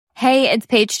Hey, it's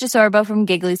Paige DeSorbo from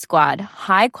Giggly Squad.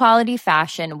 High quality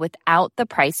fashion without the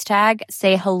price tag.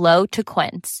 Say hello to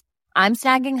Quince. I'm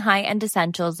snagging high-end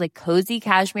essentials like cozy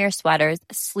cashmere sweaters,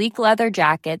 sleek leather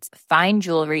jackets, fine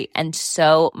jewelry, and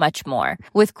so much more.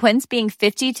 With Quince being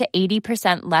 50 to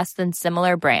 80% less than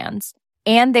similar brands.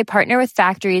 And they partner with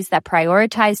factories that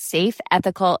prioritize safe,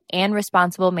 ethical, and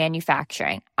responsible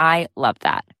manufacturing. I love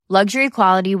that. Luxury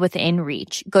quality within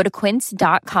reach. Go to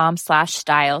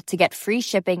quince.com/style to get free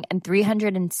shipping and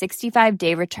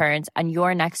 365-day returns on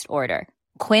your next order.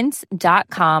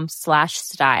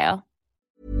 Quince.com/style.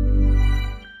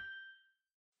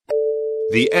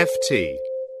 The FT.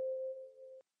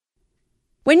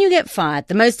 When you get fired,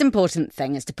 the most important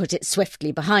thing is to put it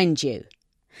swiftly behind you.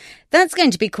 That's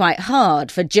going to be quite hard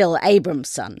for Jill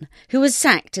Abramson, who was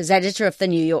sacked as editor of the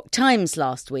New York Times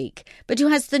last week, but who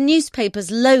has the newspaper's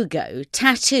logo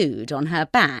tattooed on her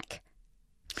back.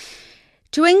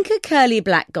 To ink a curly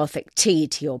black Gothic T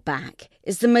to your back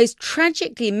is the most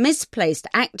tragically misplaced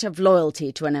act of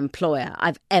loyalty to an employer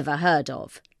I've ever heard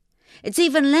of. It's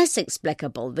even less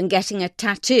explicable than getting a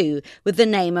tattoo with the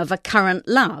name of a current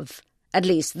love. At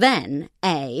least then,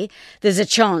 A, there's a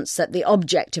chance that the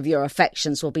object of your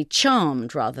affections will be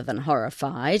charmed rather than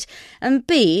horrified, and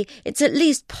B, it's at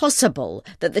least possible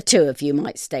that the two of you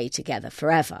might stay together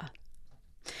forever.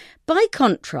 By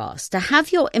contrast, to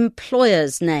have your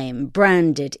employer's name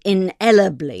branded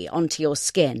indelibly onto your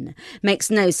skin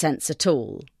makes no sense at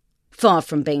all. Far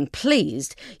from being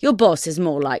pleased, your boss is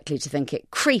more likely to think it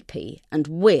creepy and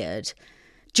weird.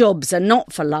 Jobs are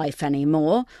not for life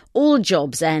anymore. All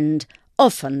jobs end.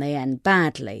 Often they end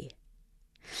badly.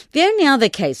 The only other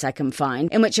case I can find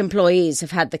in which employees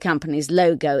have had the company's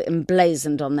logo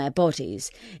emblazoned on their bodies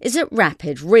is at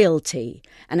Rapid Realty,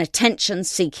 an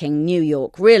attention-seeking New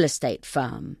York real estate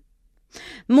firm.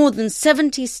 More than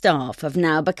 70 staff have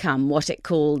now become what it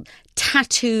called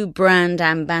tattoo brand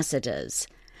ambassadors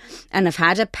and have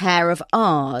had a pair of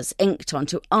R's inked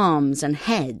onto arms and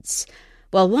heads,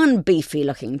 while one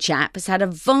beefy-looking chap has had a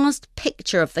vast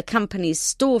picture of the company's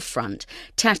storefront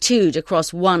tattooed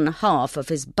across one half of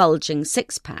his bulging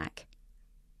six-pack.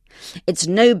 It's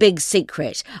no big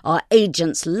secret our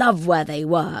agents love where they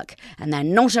work, and they're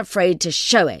not afraid to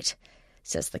show it,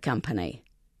 says the company.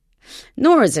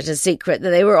 Nor is it a secret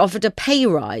that they were offered a pay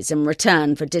rise in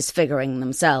return for disfiguring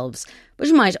themselves,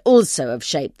 which might also have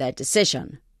shaped their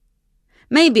decision.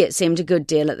 Maybe it seemed a good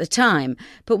deal at the time,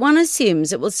 but one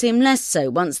assumes it will seem less so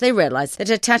once they realise that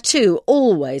a tattoo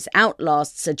always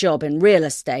outlasts a job in real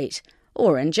estate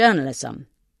or in journalism.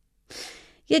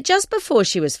 Yet just before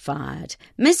she was fired,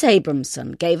 Miss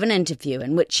Abramson gave an interview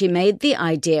in which she made the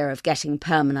idea of getting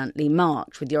permanently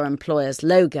marked with your employer's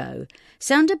logo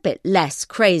sound a bit less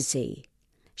crazy.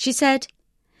 She said,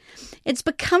 "It's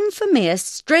become for me a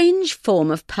strange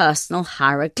form of personal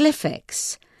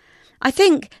hieroglyphics. I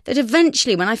think that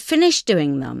eventually when I finish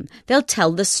doing them, they'll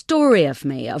tell the story of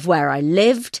me, of where I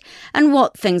lived and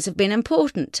what things have been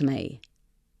important to me."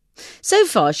 So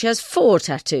far she has 4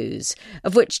 tattoos,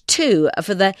 of which 2 are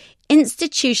for the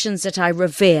institutions that I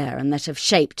revere and that have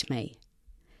shaped me.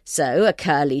 So a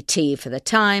curly T for the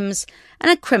Times and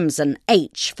a crimson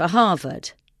H for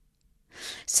Harvard.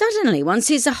 Suddenly one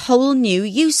sees a whole new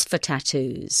use for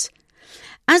tattoos.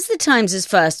 As the Times'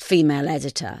 first female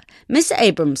editor, Miss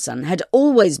Abramson had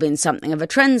always been something of a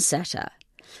trendsetter.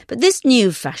 But this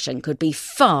new fashion could be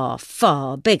far,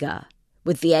 far bigger.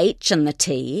 With the H and the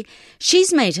T,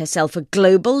 she's made herself a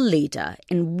global leader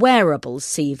in wearable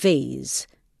CVs.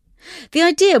 The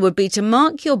idea would be to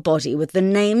mark your body with the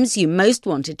names you most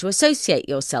wanted to associate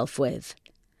yourself with.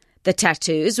 The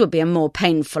tattoos would be a more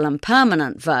painful and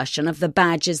permanent version of the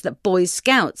badges that Boy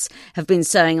Scouts have been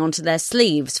sewing onto their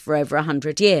sleeves for over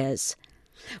 100 years.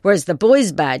 Whereas the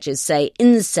boys' badges say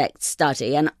insect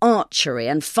study and archery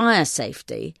and fire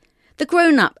safety, the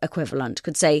grown-up equivalent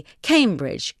could say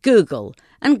Cambridge, Google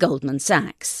and Goldman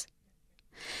Sachs.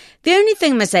 The only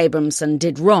thing Miss Abramson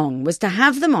did wrong was to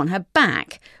have them on her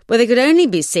back, where they could only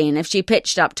be seen if she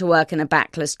pitched up to work in a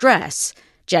backless dress,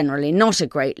 generally not a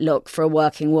great look for a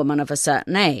working woman of a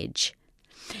certain age.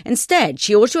 Instead,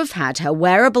 she ought to have had her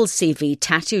wearable CV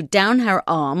tattooed down her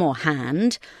arm or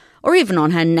hand, or even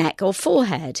on her neck or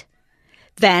forehead.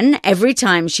 Then, every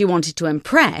time she wanted to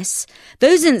impress,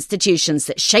 those institutions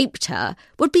that shaped her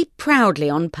would be proudly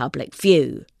on public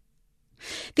view.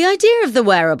 The idea of the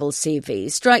wearable CV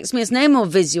strikes me as no more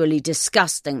visually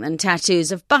disgusting than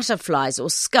tattoos of butterflies or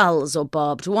skulls or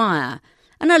barbed wire,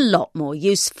 and a lot more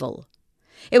useful.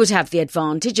 It would have the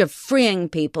advantage of freeing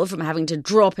people from having to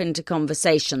drop into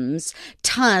conversations,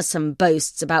 tiresome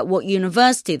boasts about what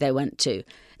university they went to,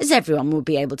 as everyone would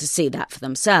be able to see that for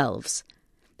themselves.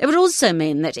 It would also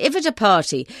mean that if at a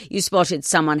party you spotted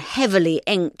someone heavily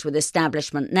inked with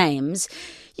establishment names,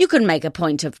 you could make a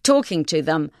point of talking to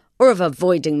them or of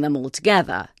avoiding them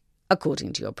altogether,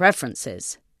 according to your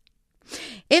preferences.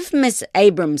 If Miss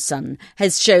Abramson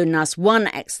has shown us one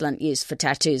excellent use for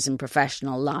tattoos in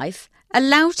professional life, a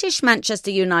loutish Manchester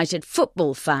United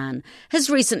football fan has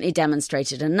recently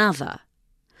demonstrated another.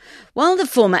 While the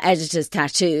former editor's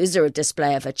tattoos are a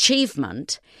display of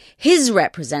achievement, his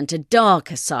represent a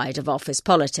darker side of office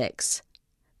politics.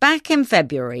 Back in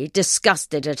February,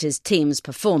 disgusted at his team's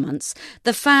performance,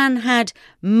 the fan had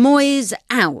 "Moyes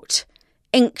out"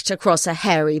 inked across a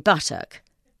hairy buttock.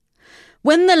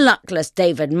 When the luckless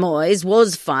David Moyes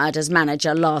was fired as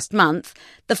manager last month,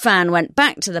 the fan went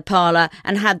back to the parlour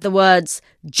and had the words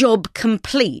 "job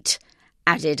complete"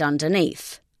 added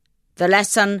underneath. The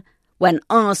lesson: when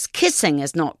arse-kissing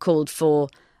is not called for,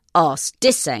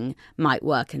 arse-dissing might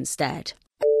work instead.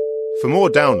 For more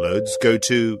downloads, go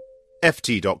to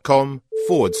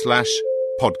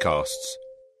ft.com/podcasts.